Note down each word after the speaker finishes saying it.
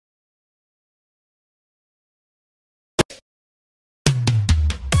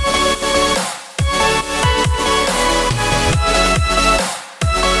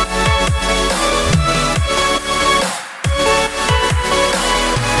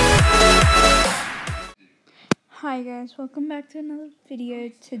Hi guys, welcome back to another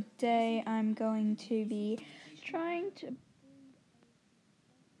video. Today I'm going to be trying to...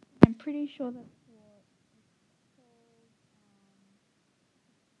 I'm pretty sure that's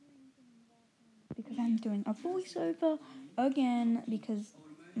because I'm doing a voiceover again because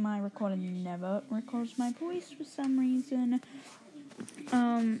my recorder never records my voice for some reason.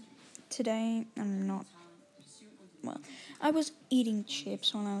 Today I'm not... Well, I was eating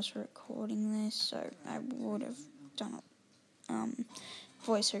chips when I was recording this, so I would have done a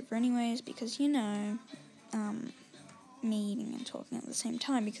voiceover anyways because, me eating and talking at the same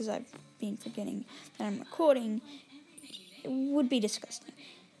time because I've been forgetting that I'm recording. It would be disgusting.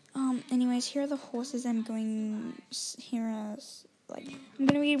 Anyways, here are the horses I'm going to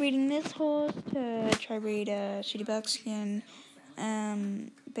be reading this horse to try read Sooty Buckskin.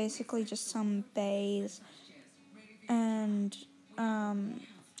 Basically just some bays and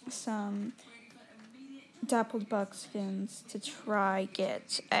some dappled buckskins to try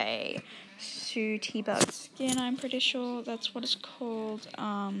get a Sooty Buckskin. I'm pretty sure that's what it's called.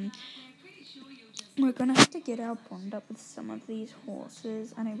 We're gonna have to get our bond up with some of these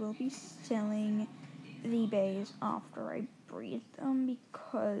horses, and I will be selling the bays after I breed them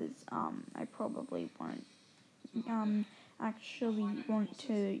because I probably won't actually want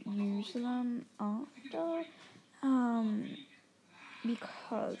to use them after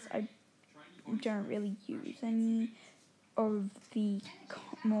because I don't really use any of the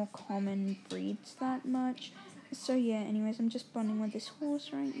more common breeds that much. So yeah, anyways, I'm just bonding with this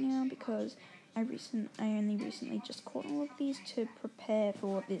horse right now because I only recently just caught all of these to prepare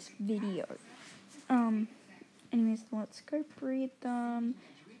for this video. Anyways, let's go breed them.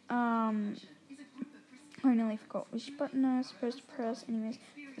 I nearly forgot which button I was supposed to press. Anyways,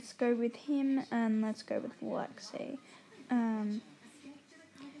 let's go with him and let's go with Lexi.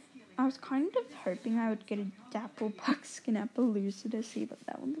 I was kind of hoping I would get a dapple buckskin Appaloosa to see what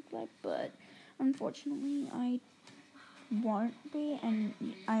that would look like, but unfortunately I won't be, and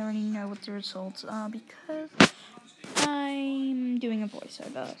I already know what the results are because I'm doing a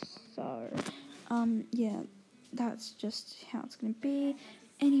voiceover. So, yeah, that's just how it's gonna be.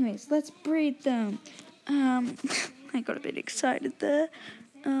 Anyways, let's breed them. I got a bit excited there.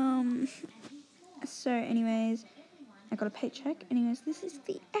 So anyways, I got a paycheck. Anyways, this is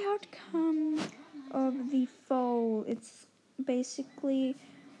the outcome of the foal. It's basically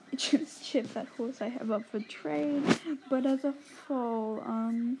just chip that horse I have up for trade, but as a foal.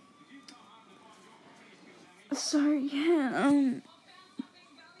 So yeah, I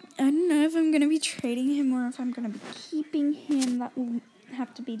don't know if I'm gonna be trading him or if I'm gonna be keeping him. That will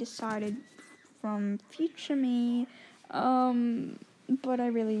have to be decided from future me. But I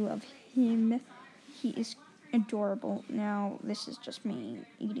really love him. He is adorable. Now, this is just me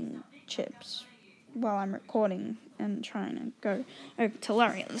eating chips while I'm recording and trying to go over to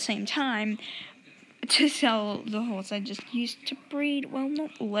Larry at the same time to sell the horse I just used to breed. Well,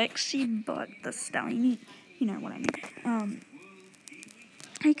 not Lexi, but the stallion. You know what I mean.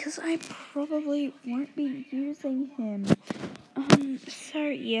 Because I probably won't be using him. So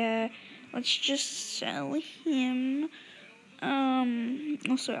yeah, let's just sell him.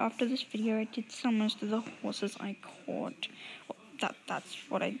 Also after this video, I did sell most of the horses I caught. Well, that's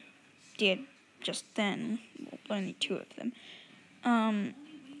what I did just then. Well, only 2 of them.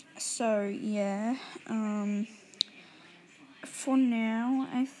 So yeah, for now,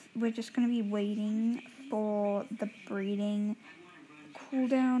 we're just gonna be waiting for the breeding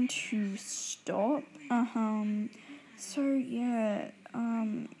cooldown to stop. So yeah,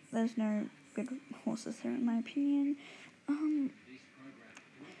 there's no good horses there in my opinion.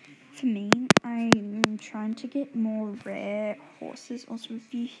 For me, I'm trying to get more rare horses. Also,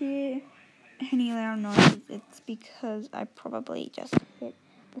 if you hear any loud noises, it's because I probably just hit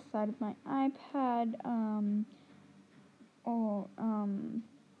the side of my iPad, or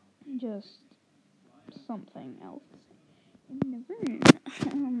just something else in the room.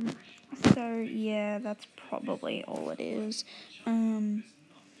 So yeah, that's probably all it is.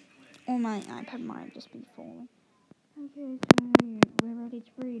 Or my iPad might just be falling. Okay, so we're ready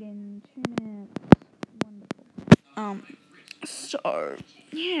to read in 2 minutes. Wonderful. So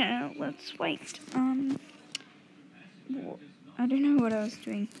yeah, let's wait. I don't know what I was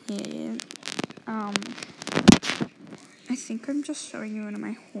doing here. I think I'm just showing you one of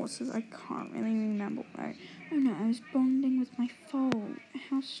my horses. I can't really remember. Oh no, I was bonding with my foal.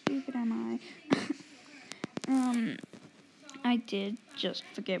 How stupid am I? I did just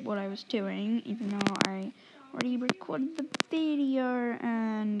forget what I was doing, even though I already recorded the video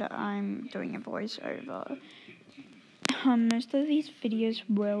and I'm doing a voiceover. Most of these videos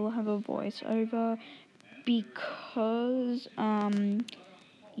will have a voiceover, because,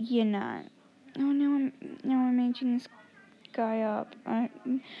 you know, now I'm aging this guy up. I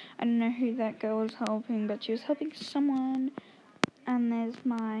don't know who that girl was helping, but she was helping someone, and there's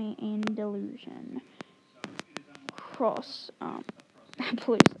my delusion. Cross,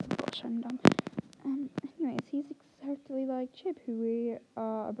 please, gosh, I'm dumb. Anyways, he's exactly like Chip, who we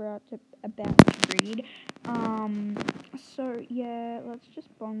are about to breed. So yeah, let's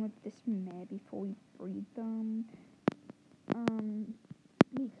just bond with this mare before we breed them.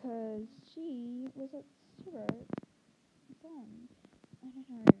 Because she was at 0 bond. I don't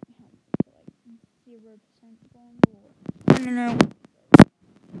know how to, like, 0% bond, or I don't know.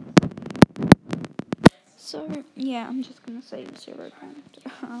 So yeah, I'm just gonna say 0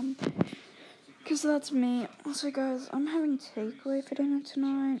 bond. Because that's me. Also, guys, I'm having takeaway for dinner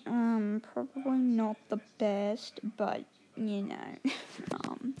tonight. Probably not the best, but, you know.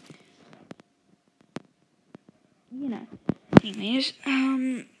 You know. Anyways,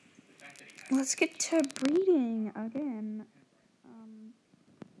 let's get to breeding again.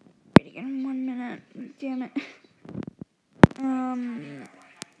 Breeding in 1 minute. Damn it.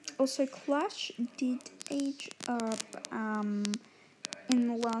 Also, Clash did age up, in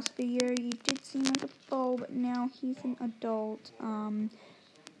the last video. You did seem like a foal, but now he's an adult.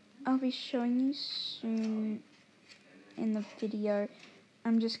 I'll be showing you soon in the video.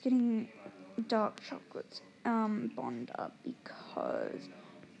 I'm just getting dark chocolates, bond up because,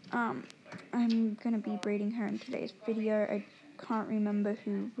 I'm gonna be breeding her in today's video. I can't remember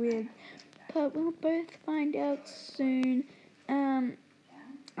who with, but we'll both find out soon.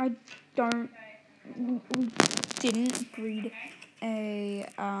 I don't, we didn't breed a,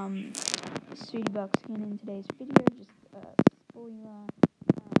 Sooty Buckskin in today's video, just a spoiler.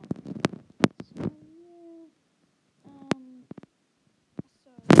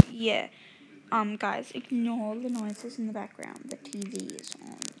 Yeah, guys, ignore the noises in the background. The TV is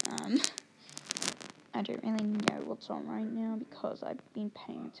on. I don't really know what's on right now because I've been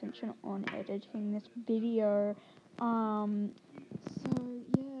paying attention on editing this video. So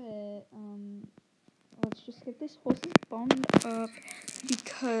yeah, let's just get this horse's bond up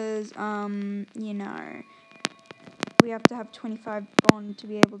because, you know, we have to have 25 bond to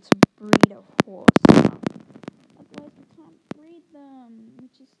be able to breed a horse. Otherwise we can't breed them,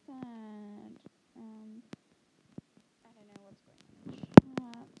 which is sad. I don't know what's going on in the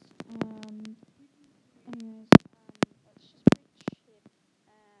chat. Anyways, let's just breed Chip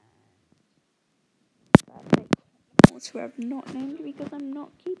and that big horse who I've not named because I'm not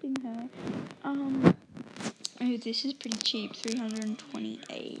keeping her. Oh, this is pretty cheap,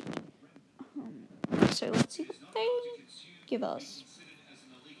 328. So let's see what they give us.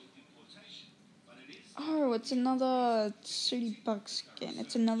 Oh, it's another Sooty Buckskin.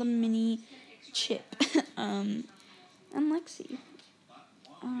 It's another mini Chip. And Lexi.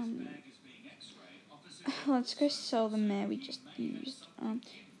 Let's go sell the mare we just used.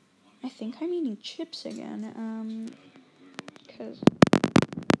 I think I'm eating chips again. Cause.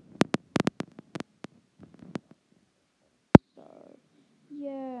 So,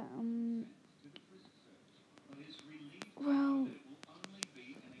 yeah, well,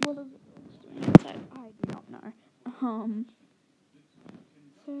 what are the dogs doing outside? I do not know.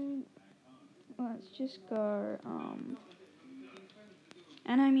 So, let's just go,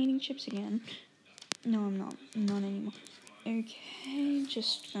 and I'm eating chips again. No, I'm not. Not anymore. Okay,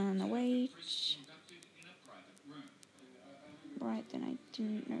 just gonna wait. Right, then I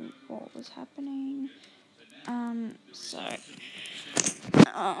didn't know what was happening. So,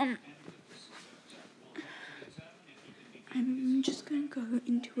 I'm just gonna go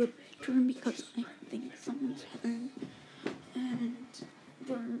into a bedroom because I think someone's home and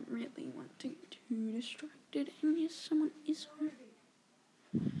don't really want to get too distracted. And yes, someone is home.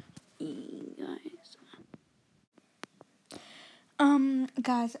 Hey,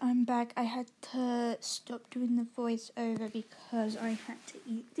 guys, I'm back. I had to stop doing the voiceover because I had to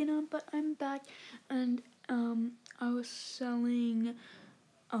eat dinner, but I'm back, and, I was selling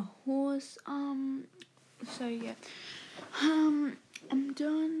a horse, so yeah, I'm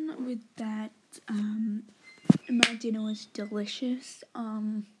done with that. My dinner was delicious.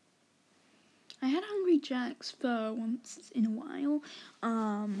 I had Hungry Jack's for once in a while.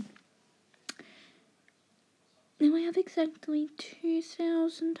 Now I have exactly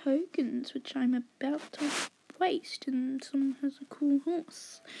 2,000 tokens, which I'm about to waste, and someone has a cool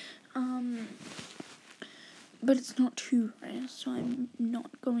horse. But it's not too rare, so I'm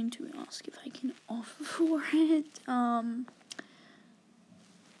not going to ask if I can offer for it. I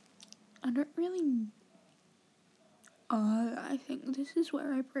don't really. I think this is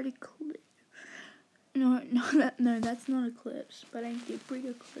where I bred a clip. No, that's not Eclipse, but I did breed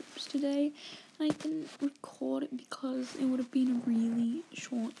Eclipse today. I didn't record it because it would have been a really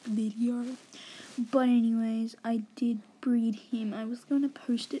short video. But anyways, I did breed him. I was going to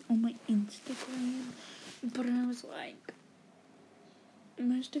post it on my Instagram, but I was like,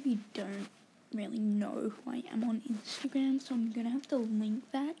 most of you don't really know who I am on Instagram, so I'm going to have to link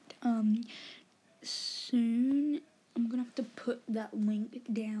that soon. I'm going to have to put that link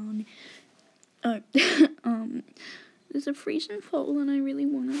down. Oh, there's a freezing foal and I really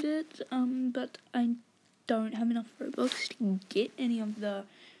wanted it, but I don't have enough Robux to get any of the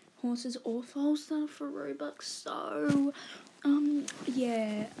horses or foals that are for Robux, so,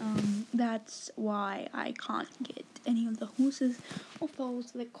 yeah, that's why I can't get any of the horses or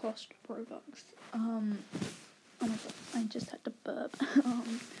foals that cost Robux. Oh my god, I just had to burp.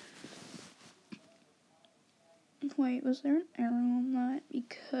 Wait, was there an arrow on that?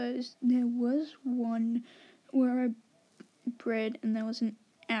 Because there was one where I bred and there was an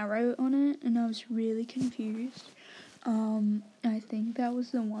arrow on it and I was really confused. I think that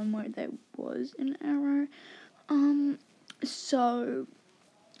was the one where there was an arrow. So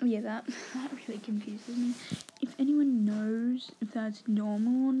yeah, that really confuses me. If anyone knows if that's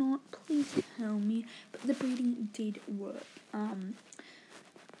normal or not, please tell me. But the breeding did work.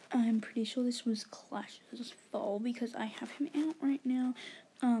 I'm pretty sure this was Clash's foal because I have him out right now.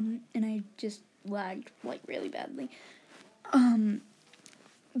 And I just lagged like really badly.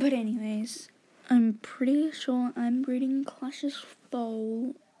 But anyways, I'm pretty sure I'm breeding Clash's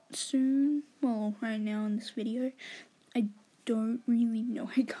foal soon. Well, right now in this video. I don't really know.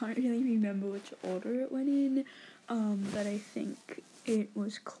 I can't really remember which order it went in. But I think it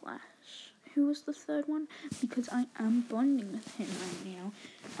was Clash. Who was the third one? Because I am bonding with him right now.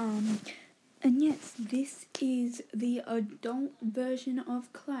 And yes, this is the adult version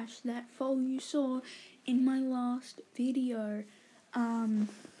of Clash, that foal you saw in my last video.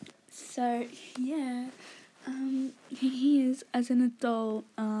 So yeah, he is as an adult.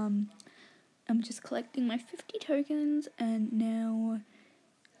 I'm just collecting my 50 tokens, and now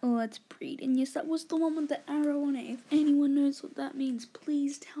let's breed. And yes, that was the one with the arrow on it. If anyone knows what that means,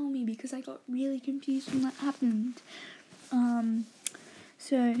 please tell me, because I got really confused when that happened.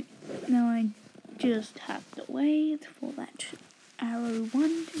 So now I just have to wait for that arrow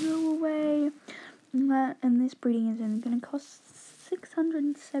one to go away. And this breeding is only going to cost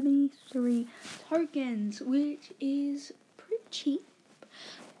 673 tokens, which is pretty cheap.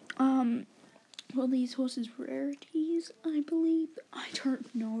 Well, these horses' rarities, I believe. I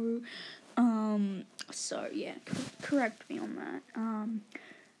don't know. So yeah, correct me on that.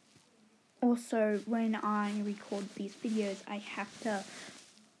 Also, when I record these videos, I have to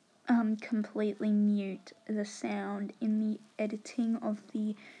completely mute the sound in the editing of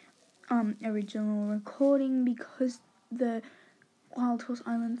the original recording, because the Wild Horse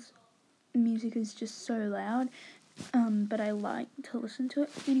Islands music is just so loud. But I like to listen to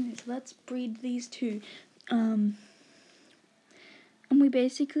it. Anyways, let's breed these two. And we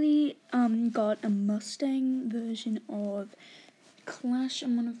basically got a Mustang version of Clash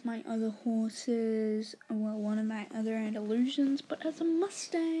and one of my other horses, well, one of my other Andalusians, but as a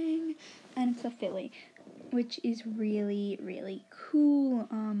Mustang, and it's a filly, which is really, really cool.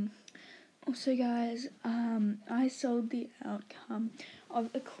 Also, guys, I sold the outcome of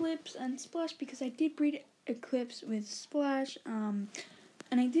Eclipse and Splash because I did breed Eclipse with Splash, and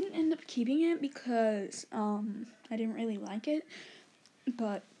I didn't end up keeping it because I didn't really like it.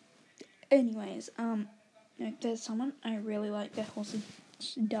 But anyways, there's someone I really like. Their horses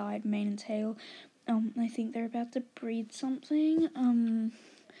died, mane and tail. I think they're about to breed something.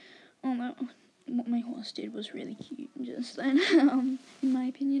 Although what my horse did was really cute just then, in my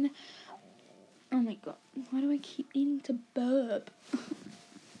opinion. Oh my god, why do I keep needing to burp?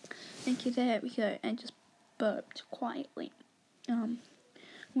 Thank you, there we go. I just burped quietly.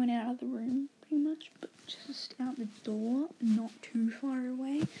 Went out of the room pretty much, but just out the door, not too far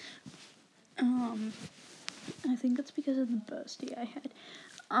away. I think it's because of the bursty I had.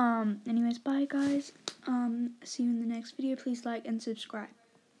 Anyways, bye guys. See you in the next video. Please like and subscribe.